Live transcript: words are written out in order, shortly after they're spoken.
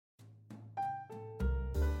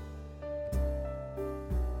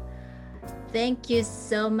Thank you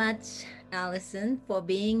so much, Allison, for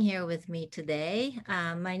being here with me today.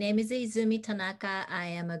 My name is Izumi Tanaka. I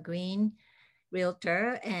am a green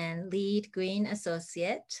realtor and lead green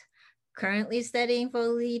associate, currently studying for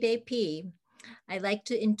lead AP. I'd like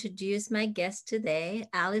to introduce my guest today,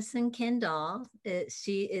 Allison Kendall.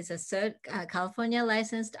 She is a California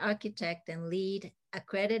licensed architect and lead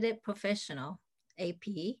accredited professional,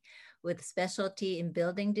 AP, with specialty in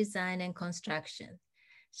building design and construction.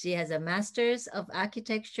 She has a master's of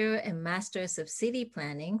architecture and master's of city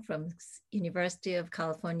planning from University of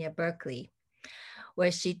California, Berkeley,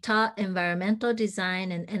 where she taught environmental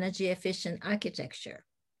design and energy efficient architecture.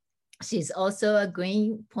 She's also a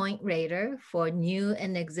Green Point Rater for new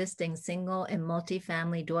and existing single and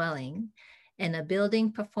multifamily dwelling and a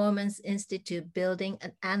Building Performance Institute building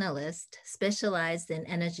analyst specialized in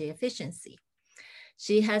energy efficiency.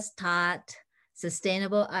 She has taught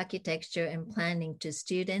sustainable architecture and planning to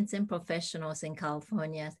students and professionals in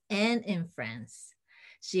California and in France.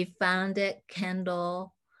 She founded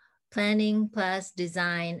Kendall Planning Plus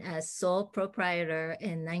Design as sole proprietor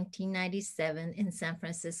in 1997 in San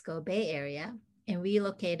Francisco Bay Area and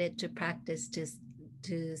relocated to practice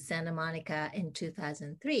to Santa Monica in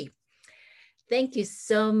 2003. Thank you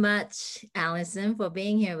so much, Allison, for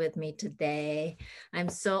being here with me today. I'm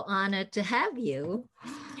so honored to have you.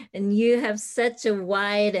 And you have such a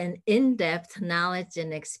wide and in-depth knowledge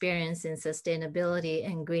and experience in sustainability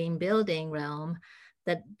and green building realm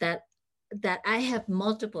that I have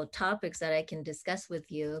multiple topics that I can discuss with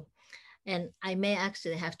you. And I may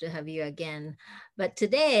actually have to have you again. But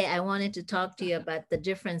today I wanted to talk to you about the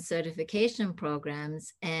different certification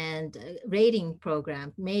programs and rating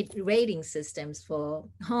systems for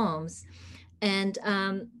homes and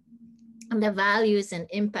the values and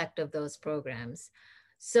impact of those programs.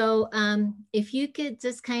 So if you could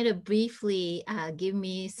just kind of briefly give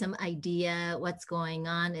me some idea what's going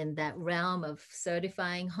on in that realm of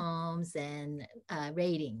certifying homes and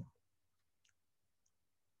rating.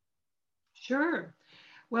 Sure.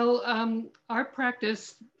 Well, our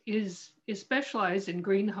practice is specialized in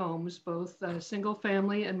green homes, both single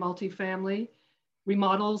family and multifamily,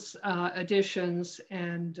 remodels, additions,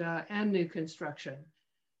 and new construction.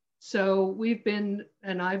 So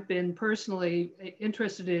I've been personally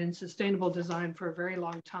interested in sustainable design for a very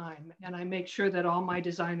long time, and I make sure that all my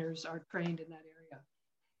designers are trained in that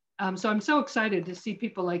area. So I'm so excited to see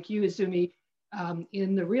people like you, Izumi,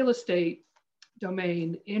 in the real estate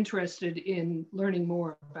domain interested in learning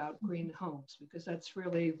more about green homes, because that's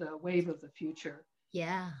really the wave of the future.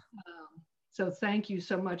 Yeah. So thank you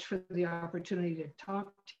so much for the opportunity to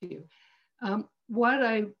talk to you. What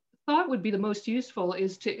I thought would be the most useful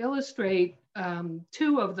is to illustrate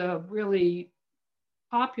two of the really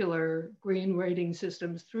popular green rating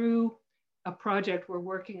systems through a project we're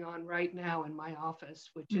working on right now in my office,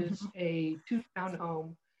 which is a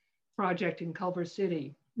 2-townhome project in Culver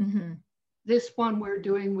City. Mm-hmm. This one we're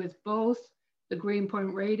doing with both the Green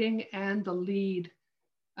Point rating and the LEED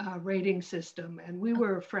rating system. And we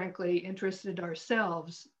were frankly interested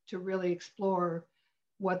ourselves to really explore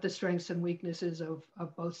what the strengths and weaknesses of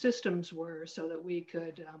both systems were so that we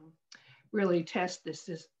could really test this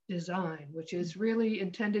design, which is really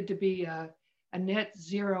intended to be a net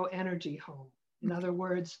zero energy home. In other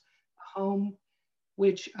words, a home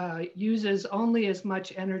which uses only as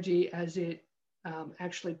much energy as it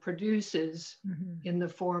actually produces in the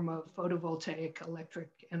form of photovoltaic electric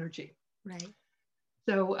energy. Right.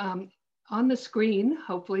 So on the screen,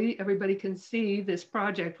 hopefully everybody can see this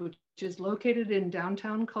project, which is located in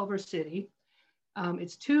downtown Culver City.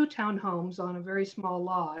 It's 2 townhomes on a very small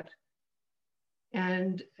lot.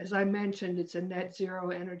 And as I mentioned, it's a net zero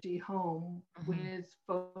energy home with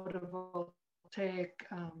photovoltaic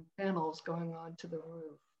panels going onto the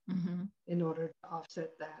roof in order to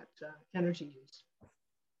offset that energy use.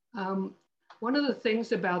 One of the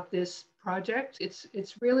things about this project,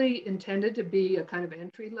 it's really intended to be a kind of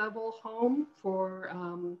entry-level home for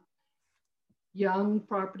young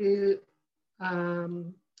property,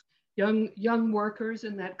 young workers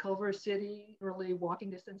in that Culver City, early walking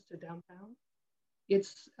distance to downtown.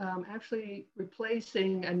 It's actually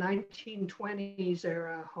replacing a 1920s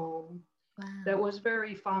era home that was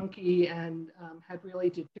very funky and had really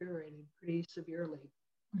deteriorated pretty severely.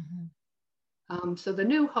 So the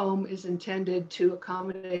new home is intended to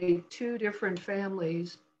accommodate 2 different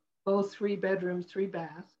families, both 3 bedrooms, 3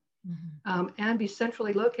 baths, and be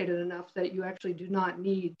centrally located enough that you actually do not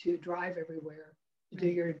need to drive everywhere to do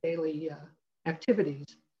your daily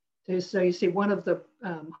activities. So you see one of the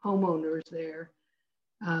homeowners there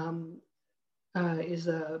is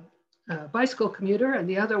a bicycle commuter, and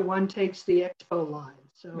the other one takes the expo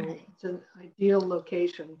lines. So Right. it's an ideal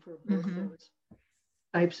location for both Mm-hmm. those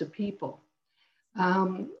types of people.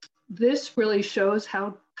 This really shows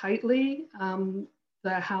how tightly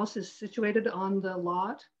the house is situated on the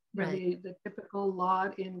lot. Right. The typical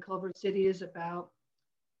lot in Culver City is about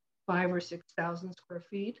 5 or 6,000 square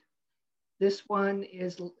feet. This one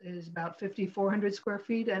is about 5,400 square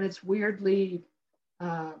feet, and it's weirdly,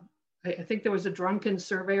 uh, I think there was a drunken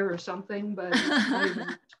surveyor or something, but it's not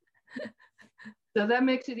even. So that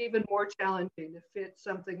makes it even more challenging to fit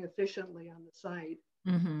something efficiently on the site.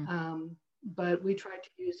 Mm-hmm. But we tried to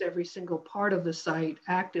use every single part of the site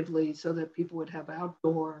actively so that people would have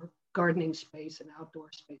outdoor gardening space and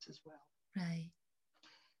outdoor space as well. Right.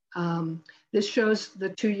 This shows the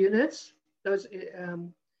two units. Those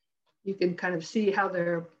you can kind of see how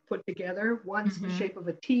they're put together. One's the Mm-hmm. shape of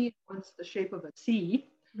a T, one's the shape of a C.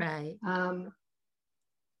 Right.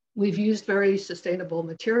 We've used very sustainable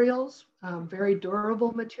materials, very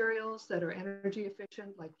durable materials that are energy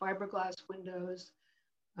efficient, like fiberglass windows,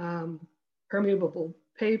 permeable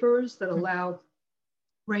pavers that allow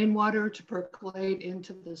rainwater to percolate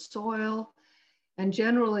into the soil, and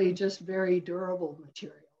generally just very durable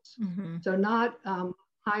materials. Mm-hmm. So not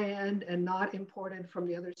high-end and not imported from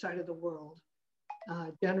the other side of the world.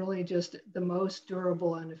 Generally just the most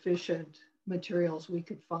durable and efficient materials we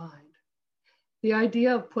could find. The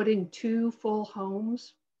idea of putting two full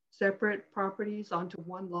homes, separate properties onto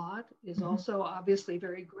one lot is Mm-hmm. also obviously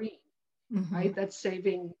very green, Mm-hmm. right? That's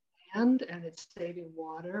saving land and it's saving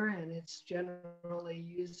water and it's generally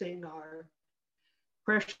using our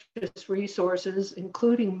precious resources,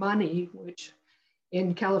 including money, which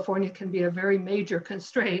in California can be a very major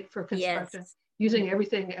constraint for construction, Yes. using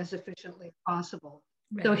everything as efficiently as possible.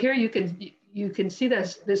 Right. So here you can see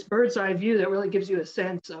this bird's eye view that really gives you a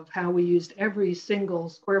sense of how we used every single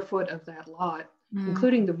square foot of that lot,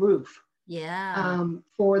 including the roof, Yeah.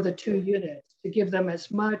 for the two units to give them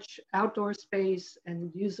as much outdoor space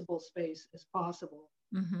and usable space as possible,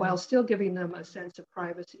 Mm-hmm. while still giving them a sense of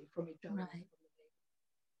privacy from each other. Right.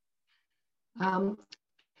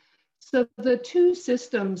 So the two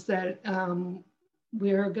systems that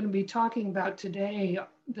we're going to be talking about today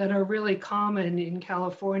that are really common in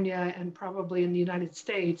California and probably in the United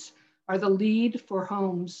States are the LEED for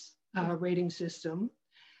Homes rating system,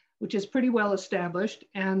 which is pretty well established,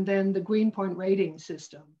 and then the Greenpoint rating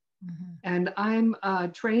system. Mm-hmm. And I'm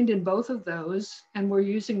trained in both of those, and we're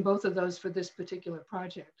using both of those for this particular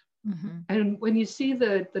project. Mm-hmm. And when you see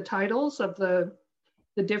the titles of the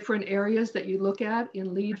different areas that you look at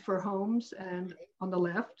in LEED for Homes, and on the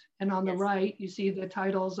left, and on the right, you see the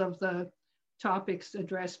titles of the topics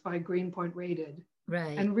addressed by Greenpoint Rated.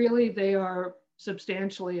 Right. And really, they are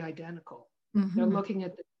substantially identical. Mm-hmm. They're looking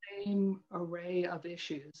at the same array of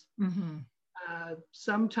issues. Mm-hmm.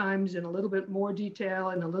 Sometimes in a little bit more detail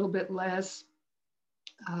and a little bit less,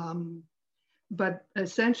 but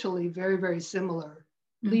essentially very, very similar.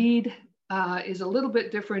 Mm-hmm. LEED is a little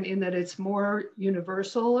bit different in that it's more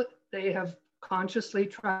universal. They have consciously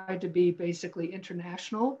tried to be basically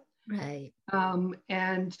international. Right.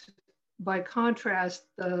 And by contrast,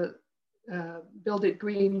 the Build It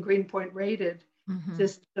Green, Greenpoint Rated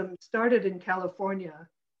system started in California.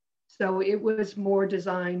 So it was more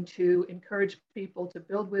designed to encourage people to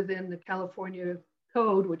build within the California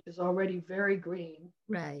code, which is already very green.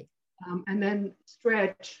 Right. And then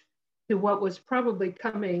stretch to what was probably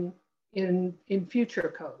coming in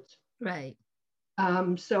future codes. Right.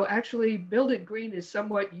 So actually Build It Green is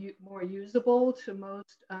somewhat more usable to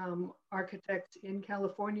most architects in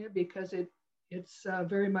California because it's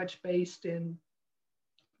very much based in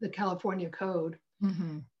the California code.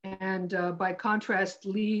 Mm-hmm. And by contrast,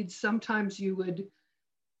 LEED, sometimes you would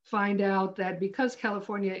find out that because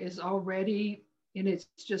California is already in its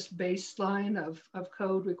just baseline of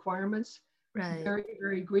code requirements, right, very,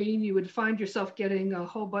 very green, you would find yourself getting a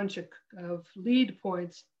whole bunch of LEED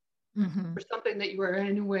points for something that you were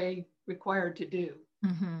anyway required to do,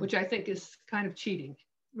 which I think is kind of cheating.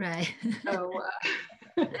 Right.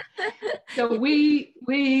 So we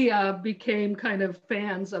became kind of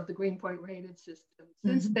fans of the Greenpoint Rated system.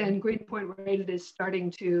 Since then, Greenpoint Rated is starting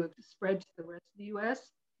to spread to the rest of the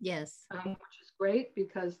U.S. Yes. Which is great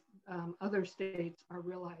because other states are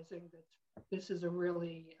realizing that this is a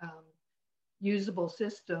really usable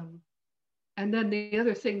system. And then the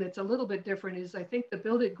other thing that's a little bit different is I think the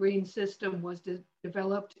Build It Green system was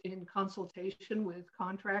developed in consultation with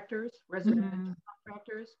contractors, residential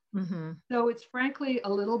contractors. So it's frankly a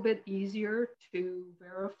little bit easier to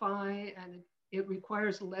verify, and it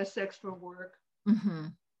requires less extra work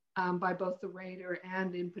by both the rater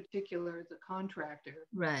and in particular the contractor.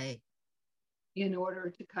 Right. in order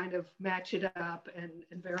to kind of match it up and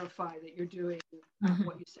verify that you're doing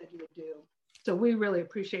what you said you would do. So we really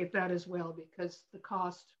appreciate that as well, because the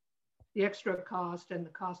cost, the extra cost and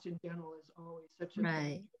the cost in general is always such a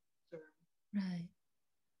Right. concern. Right.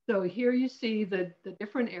 So here you see the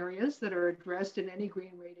different areas that are addressed in any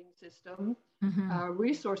green rating system.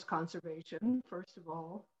 Resource conservation, first of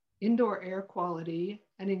all, indoor air quality,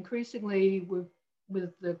 and increasingly with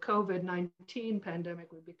the COVID-19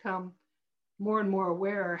 pandemic, we've become more and more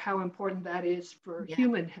aware how important that is for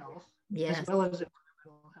human health as well as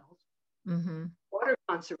environmental health. Water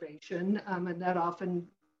conservation, and that often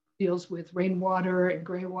deals with rainwater and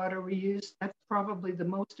gray water reuse. That's probably the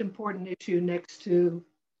most important issue next to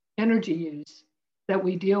energy use that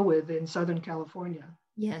we deal with in Southern California.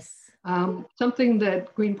 Yes. Something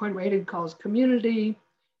that Greenpoint Rated calls community,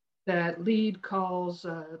 that LEED calls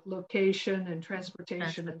location and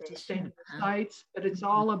transportation and sustainable sites, but it's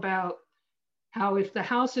all about how if the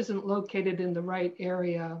house isn't located in the right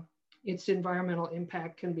area, its environmental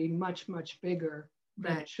impact can be much, much bigger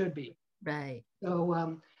than it should be. Right.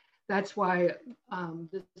 So that's why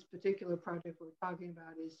this particular project we're talking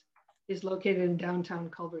about is located in downtown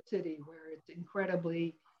Culver City, where it's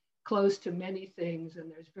incredibly close to many things and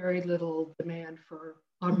there's very little demand for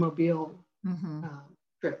automobile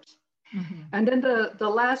trips. And then the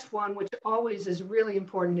last one, which always is really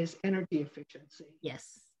important, is energy efficiency.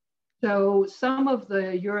 Yes. So some of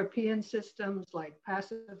the European systems like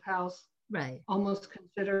Passive House almost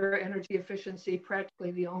consider energy efficiency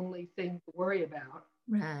practically the only thing to worry about.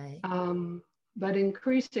 Right. But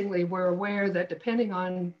increasingly, we're aware that depending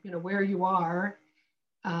on where you are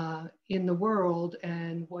in the world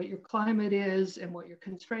and what your climate is and what your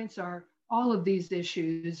constraints are, all of these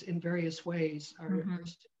issues in various ways are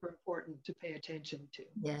super important to pay attention to.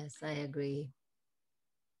 Yes, I agree.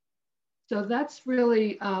 So that's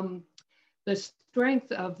really the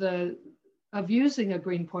strength of using a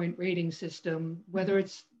Greenpoint rating system, whether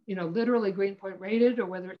it's literally Greenpoint rated or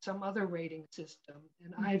whether it's some other rating system.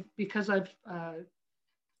 And because I've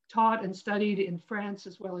taught and studied in France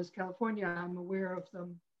as well as California, I'm aware of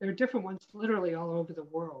them. There are different ones literally all over the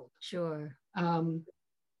world. Sure.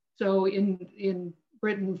 So in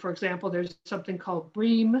Britain, for example, there's something called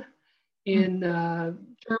BREEAM. In German,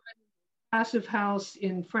 Passive House.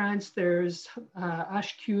 In France, there's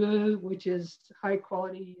HQE, which is high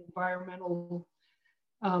quality environmental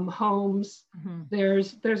homes.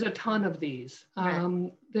 There's a ton of these.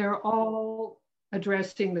 They're all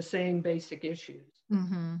addressing the same basic issues.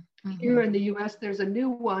 Here in the US, there's a new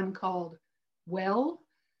one called WELL,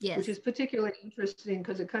 which is particularly interesting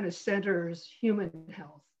because it kind of centers human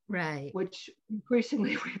health, which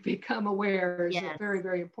increasingly we become aware is a very,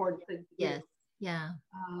 very important thing to do. Yeah.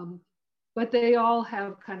 But they all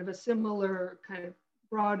have kind of a similar kind of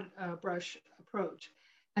broad brush approach.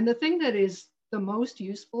 And the thing that is the most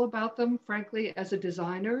useful about them, frankly, as a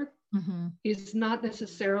designer, is not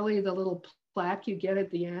necessarily the little plaque you get at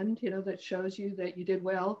the end, that shows you that you did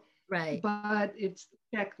well, but it's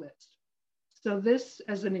the checklist. So this,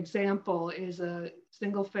 as an example, is a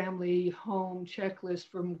single family home checklist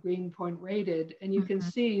from Greenpoint Rated. And you can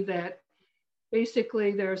see that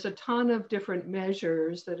basically there's a ton of different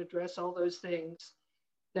measures that address all those things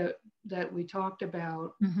that we talked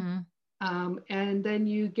about. And then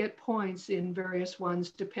you get points in various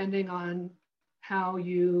ones depending on how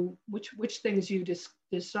which things you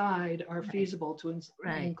decide are feasible to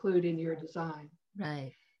include in your design.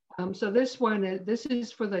 So this one, this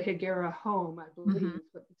is for the Higuera home, I believe.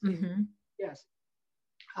 Yes.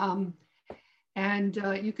 And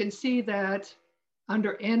you can see that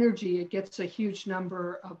under energy, it gets a huge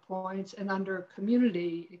number of points, and under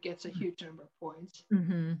community, it gets a huge number of points.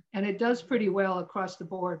 And it does pretty well across the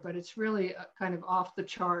board, but it's really kind of off the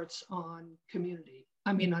charts on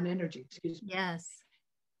on energy, excuse me. Yes.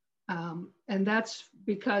 And that's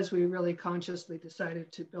because we really consciously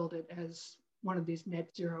decided to build it as one of these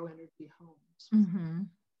net zero energy homes.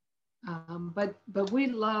 But we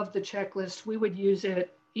love the checklist. We would use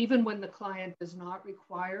it even when the client does not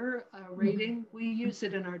require a rating. We use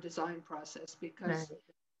it in our design process because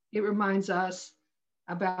it reminds us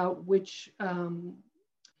about which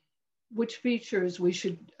features we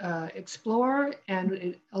should explore, and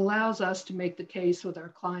it allows us to make the case with our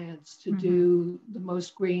clients to do the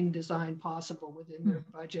most green design possible within their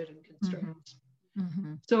budget and constraints.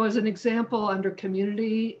 So as an example, under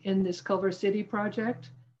community in this Culver City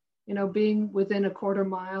project, being within a quarter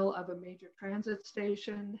mile of a major transit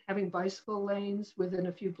station, having bicycle lanes within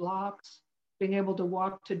a few blocks, being able to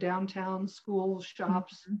walk to downtown schools,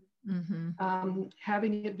 shops,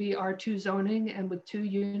 having it be R2 zoning and with 2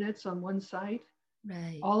 units on one site.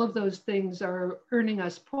 Right. All of those things are earning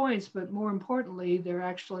us points, but more importantly, they're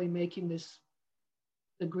actually making this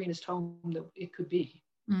the greenest home that it could be.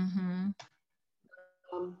 Mm-hmm.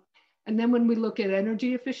 Um, and then when we look at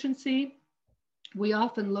energy efficiency, we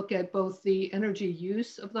often look at both the energy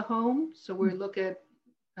use of the home. So we look at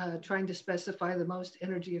trying to specify the most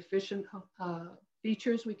energy efficient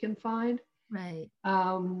features we can find. Right.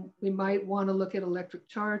 We might want to look at electric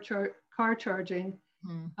car charging,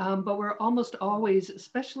 Mm. but we're almost always,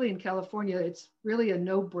 especially in California, it's really a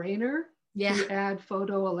no-brainer Yeah, to add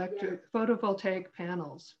photovoltaic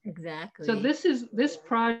panels. So exactly. this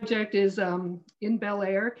project is in Bel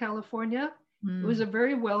Air, California. It was Mm. a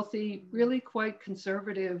very wealthy, really quite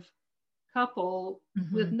conservative couple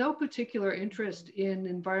with Mm-hmm. no particular interest in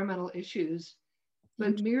environmental issues,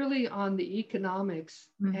 but merely on the economics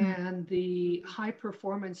Mm-hmm. and the high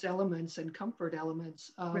performance elements and comfort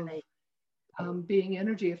elements of Right. being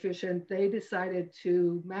energy efficient. They decided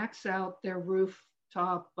to max out their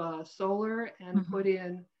rooftop solar and Mm-hmm. put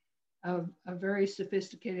in a very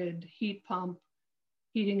sophisticated heat pump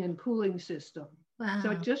heating and cooling system.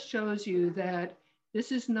 So it Wow. just shows you that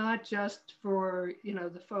this is not just for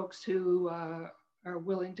the folks who are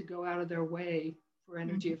willing to go out of their way for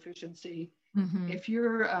energy efficiency. Mm-hmm. If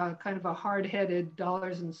you're kind of a hard-headed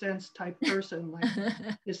dollars and cents type person like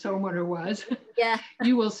this homeowner was, Yeah.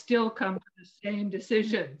 you will still come to the same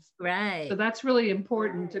decisions. So Right. that's really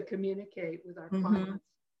important to communicate with our Mm-hmm. clients.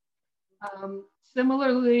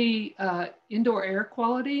 Similarly, indoor air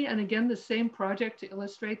quality, and again, the same project to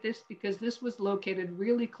illustrate this because this was located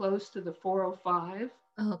really close to the 405.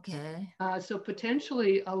 Okay. So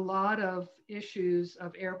potentially a lot of issues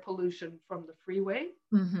of air pollution from the freeway.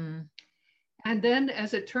 Mm-hmm. And then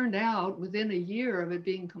as it turned out, within a year of it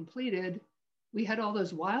being completed, we had all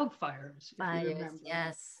those wildfires, if you Fires. remember.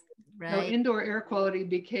 Yes. So Right. indoor air quality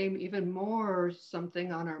became even more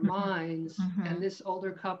something on our Mm-hmm. minds. And Mm-hmm. this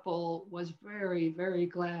older couple was very, very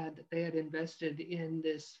glad that they had invested in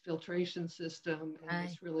this filtration system and Right.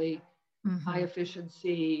 this really high Mm-hmm.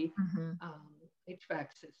 efficiency Mm-hmm.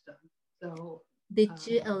 HVAC system. So Did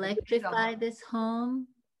you they did a electrify lot. this home,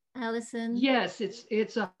 Allison? Yes, it's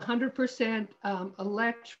 100%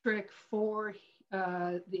 electric for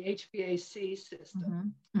the HVAC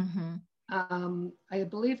system. Mm-hmm. Mm-hmm. I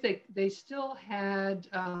believe they still had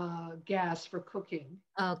gas for cooking,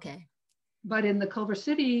 Okay. but in the Culver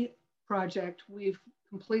City project, we've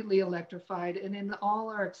completely electrified, and in all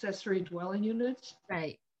our accessory dwelling units,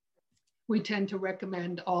 Right. we tend to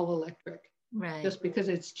recommend all electric, Right. just because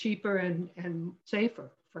it's cheaper and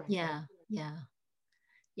safer, frankly. Yeah. Yeah.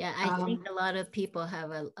 Yeah. I think Um, a lot of people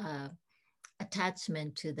have a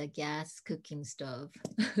attachment to the gas cooking stove.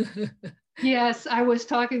 yes, I was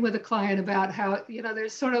talking with a client about how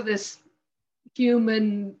there's sort of this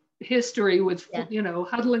human history with Yeah.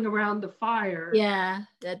 huddling around the fire, Yeah,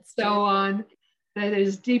 that's true. so on, that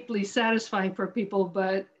is deeply satisfying for people.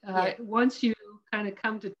 But Yeah. once you kind of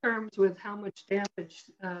come to terms with how much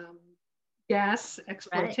damage gas Right.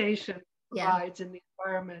 exploitation Yeah. provides in the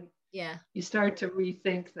environment, Yeah. you start to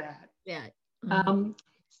rethink that. Yeah. Mm-hmm. Um,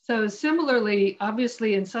 so similarly,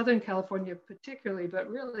 obviously in Southern California particularly, but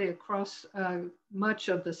really across much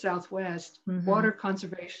of the Southwest, Mm-hmm. water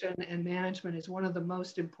conservation and management is one of the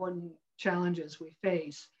most important challenges we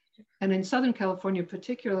face. And in Southern California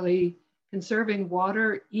particularly, conserving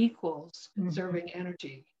water equals Mm-hmm. conserving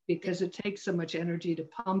energy because it takes so much energy to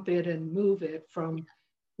pump it and move it from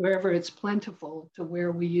wherever it's plentiful to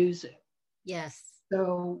where we use it. Yes.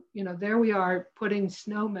 So, there we are putting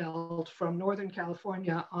snow melt from Northern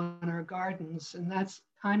California on our gardens, and that's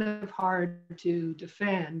kind of hard to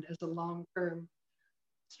defend as a long-term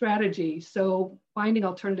strategy. So finding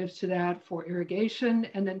alternatives to that for irrigation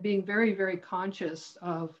and then being very, very conscious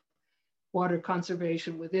of water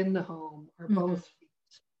conservation within the home are Mm-hmm. both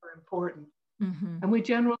super important. Mm-hmm. And we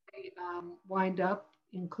generally wind up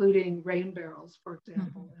including rain barrels, for Mm-hmm.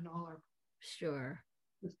 example, in all our, Sure.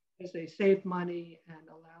 because they save money and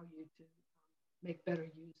allow you to make better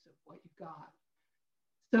use of what you've got.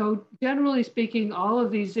 So generally speaking, all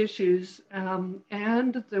of these issues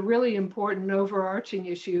and the really important overarching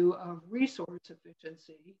issue of resource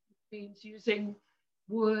efficiency means using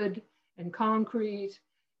wood and concrete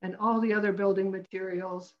and all the other building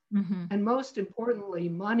materials, Mm-hmm. and most importantly,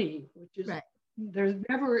 money, which is Right. there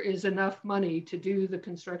never is enough money to do the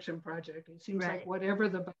construction project. It seems like Right. whatever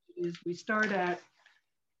the budget is we start at,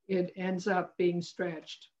 it ends up being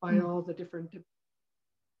stretched by Mm-hmm. all the different.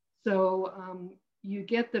 So you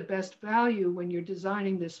get the best value when you're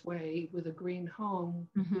designing this way with a green home,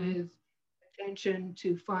 Mm-hmm. with attention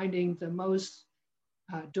to finding the most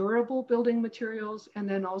durable building materials, and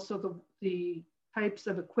then also the types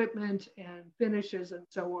of equipment and finishes and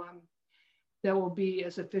so on that will be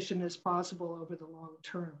as efficient as possible over the long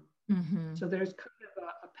term. Mm-hmm. So there's kind of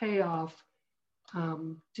a payoff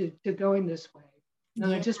to going this way.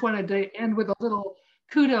 And I just wanted to end with a little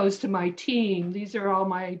kudos to my team. These are all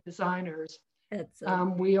my designers.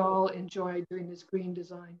 We all enjoy doing this green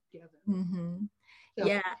design together. Mm-hmm. So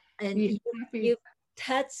yeah, and you've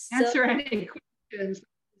touched answer any questions.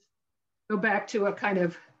 Go back to a kind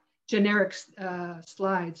of generic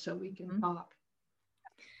slide so we can talk.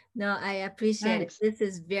 No, I appreciate it. This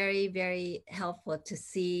is very, very helpful to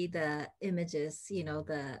see the images, you know,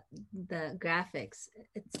 the graphics.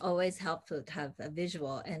 It's always helpful to have a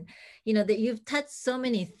visual. And, you know, that you've touched so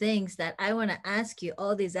many things that I want to ask you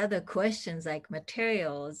all these other questions like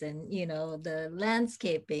materials and, you know, the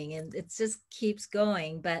landscaping, and it just keeps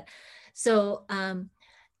going. But so,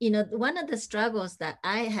 you know, one of the struggles that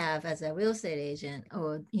I have as a real estate agent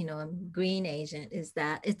or, you know, a green agent is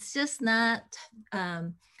that it's just not,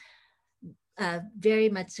 very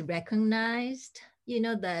much recognized, you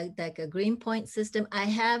know, like a green point system. I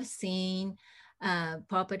have seen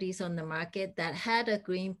properties on the market that had a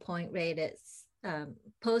green point rated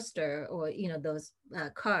poster or, you know, those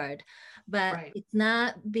card, but it's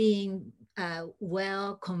not being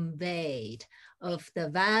well conveyed of the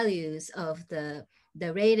values of the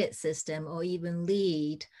rated system or even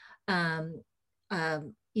LEED,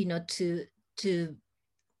 you know, to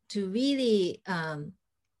really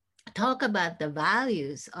talk about the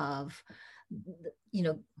values of, you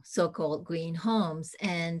know, so-called green homes.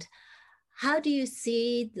 And how do you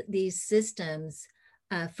see these systems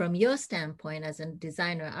from your standpoint as a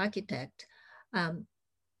designer architect?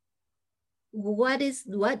 What is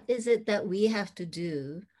it that we have to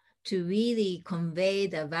do to really convey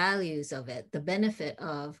the values of it, the benefit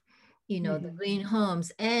of, you know, the green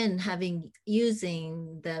homes, and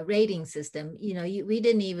using the rating system? You know, we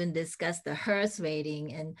didn't even discuss the Hearst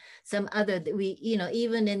rating and some other, you know,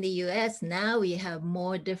 even in the US now we have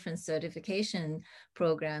more different certification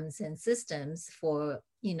programs and systems for,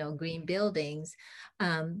 you know, green buildings.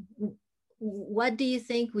 What do you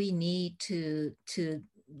think we need to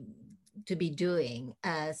be doing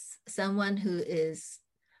as someone who is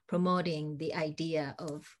promoting the idea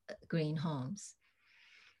of green homes?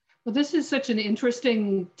 Well, this is such an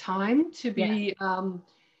interesting time to be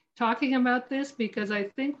talking about this, because I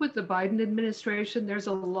think with the Biden administration, there's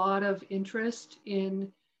a lot of interest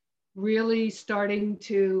in really starting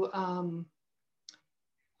to, on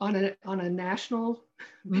a national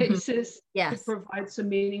basis, to provide some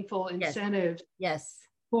meaningful incentives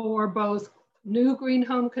for both new green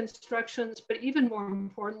home constructions, but even more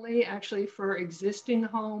importantly, actually for existing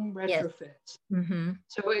home retrofits.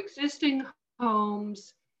 So existing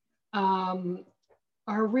homes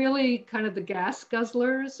are really kind of the gas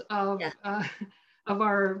guzzlers of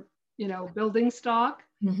our, you know, building stock.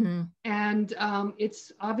 And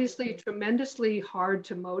it's obviously tremendously hard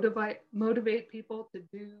to motivate people to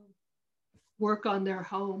do work on their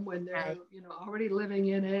home when they're you know, already living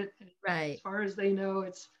in it. As far as they know,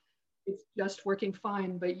 it's just working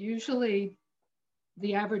fine. But usually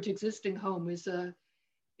the average existing home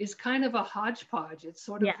is kind of a hodgepodge. It's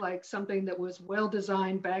sort of like something that was well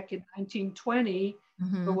designed back in 1920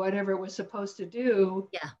 for whatever it was supposed to do.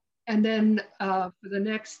 And then for the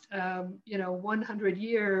next, you know, 100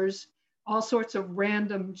 years, all sorts of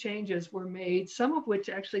random changes were made, some of which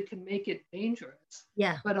actually can make it dangerous,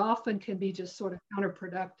 but often can be just sort of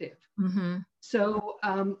counterproductive. So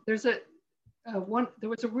there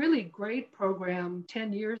was a really great program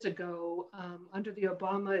 10 years ago under the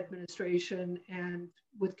Obama administration, and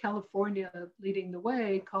with California leading the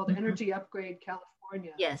way, called Energy Upgrade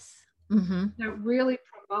California. That really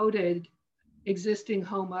promoted existing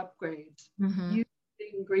home upgrades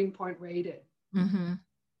using Green Point rated.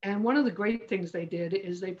 And one of the great things they did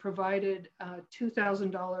is they provided a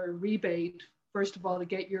 $2,000 rebate, first of all, to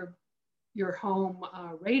get your home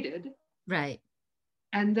rated.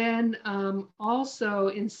 And then also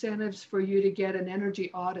incentives for you to get an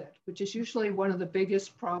energy audit, which is usually one of the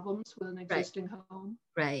biggest problems with an existing home.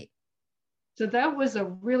 So that was a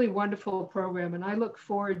really wonderful program. And I look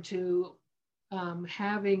forward to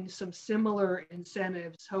having some similar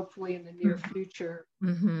incentives, hopefully in the near future,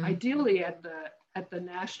 ideally at the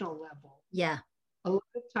national level. A lot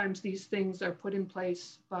of times these things are put in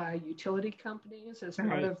place by utility companies as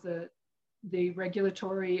part of the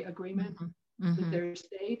regulatory agreement with their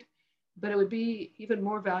state, but it would be even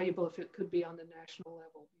more valuable if it could be on the national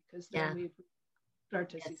level, because then we start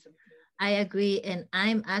to see some. I agree, and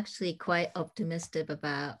I'm actually quite optimistic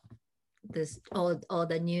about this, all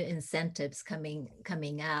the new incentives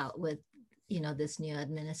coming out with, you know, this new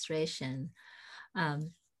administration.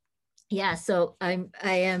 Um, yeah, so I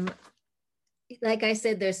am, like I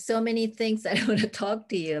said, there's so many things that I want to talk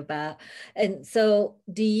to you about. And so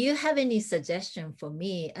do you have any suggestion for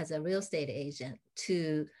me as a real estate agent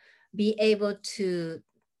to be able to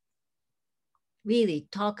really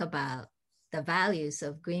talk about the values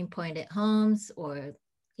of green pointed homes, or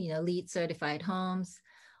LEED certified homes,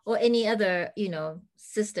 or any other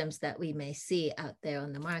systems that we may see out there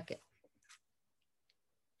on the market?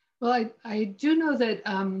 Well, I do know that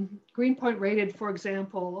Greenpoint Rated, for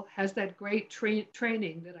example, has that great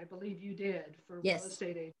training that I believe you did for real Yes,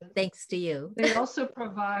 estate agents. thanks to you. They also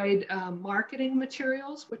provide marketing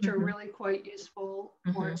materials, which are Mhm. really quite useful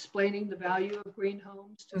for Mhm. explaining the value of green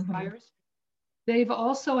homes to Mhm. buyers. They've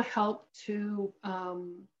also helped to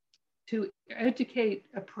educate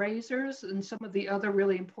appraisers and some of the other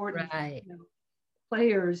really important Right.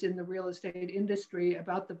 players in the real estate industry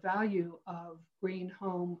about the value of green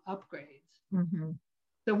home upgrades. Mhm.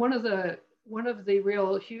 So one of the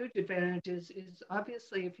real huge advantages is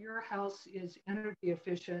obviously if your house is energy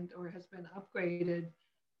efficient or has been upgraded,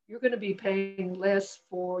 you're going to be paying less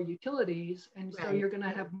for utilities, and so Right. you're going to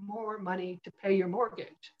have more money to pay your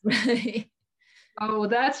mortgage. Right. Oh,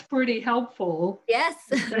 that's pretty helpful, Yes.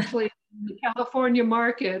 especially in the California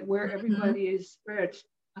market where Mhm. everybody is stretched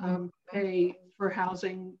Mhm. pay for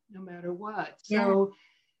housing no matter what. Yeah. So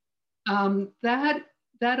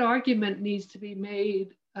that argument needs to be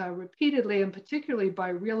made repeatedly, and particularly by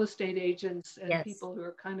real estate agents and Yes. people who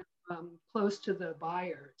are kind of close to the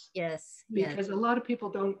buyers, Yes. Yes. because a lot of people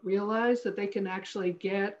don't realize that they can actually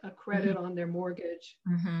get a Mhm. credit on their mortgage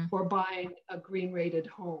Mhm. for buying a green rated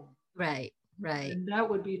home. Right. Right. And that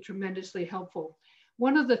would be tremendously helpful.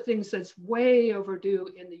 One of the things that's way overdue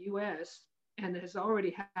in the US and has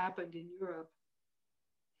already happened in Europe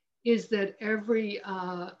is that every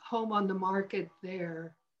home on the market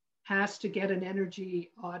there has to get an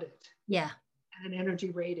energy audit Yeah. and an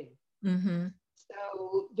energy rating. Mhm.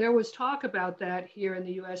 So there was talk about that here in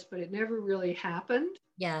the US, but it never really happened.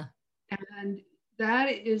 Yeah. And that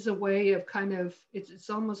is a way of kind of, it's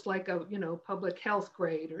almost like a, public health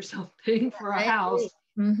grade or something for a I agree. house.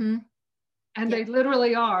 Mhm. And Yeah. they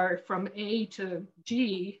literally are from A to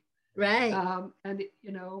G. Right. And,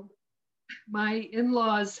 my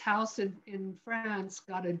in-laws' house in France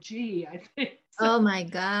got a G, I think. So Oh my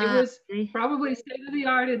it God. was probably state of the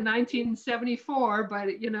art in 1974, but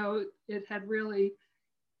it had really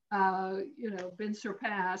been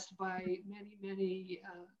surpassed by many, many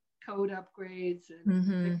code upgrades and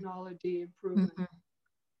Mhm. technology improvement. Mhm.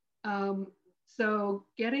 Um, so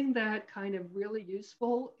getting that kind of really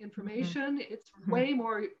useful Mhm. information, it's Mhm. way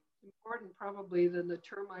more important probably than the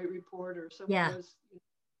termite report or some of Yeah. those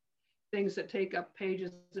things that take up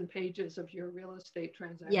pages and pages of your real estate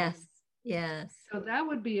transaction. Yes. Yes. So that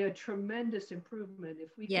would be a tremendous improvement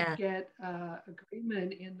if we could Yeah. get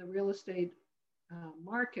agreement in the real estate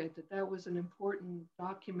market that that was an important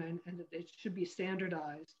document and that it should be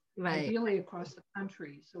standardized, Right. ideally across the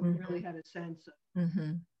country, so we really Mhm. had a sense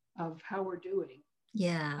Mhm. of how we're doing.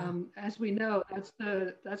 Yeah. As we know, that's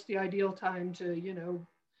the ideal time to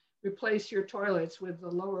replace your toilets with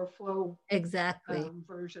the lower flow Exactly.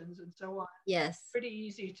 versions and so on. Yes. Pretty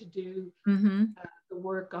easy to do Mhm. the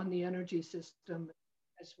work on the energy system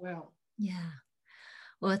as well. Yeah.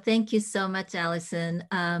 Well, thank you so much, Allison.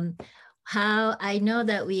 How I know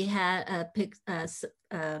that we had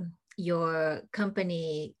a your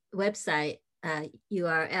company website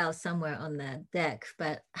URL somewhere on the deck,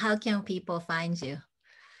 but how can people find you?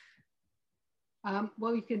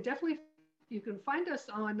 Well, you can find us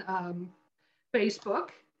on Facebook.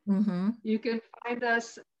 Mm-hmm. You can find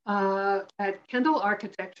us at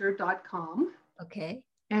kendallarchitecture.com. Okay.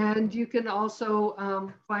 And you can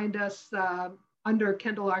also find us under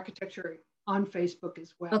Kendall Architecture on Facebook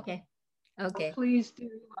as well. Okay. So Okay. please do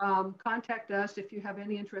contact us if you have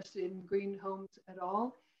any interest in green homes at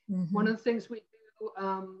all. One Mm-hmm. of the things we do,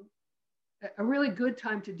 a really good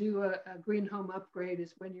time to do a green home upgrade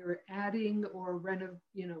is when you're adding or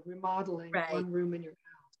remodeling Right. one room in your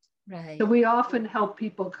house. So Right. we often help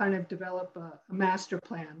people kind of develop a master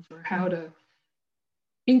plan for how Mhm. to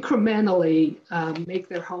incrementally make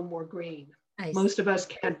their home more green. I see. Most of us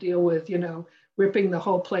can't deal with, ripping the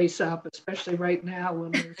whole place up, especially right now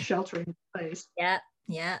when we're sheltering in place. Yeah.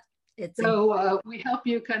 Yeah. It's So we help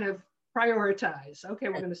you kind of prioritize. Okay,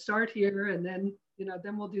 we're going to start here, and then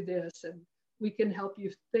we'll do this, and we can help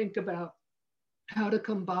you think about how to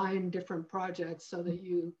combine different projects so that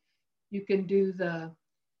you can do the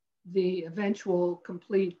eventual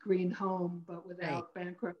complete green home, but right. without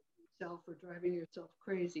bankrupting yourself or driving yourself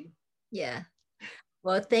crazy. Yeah.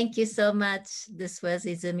 Well, thank you so much. This was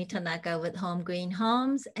Izumi Tanaka with Home Green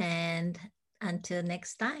Homes, and until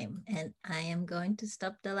next time. And I am going to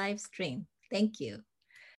stop the live stream. Thank you.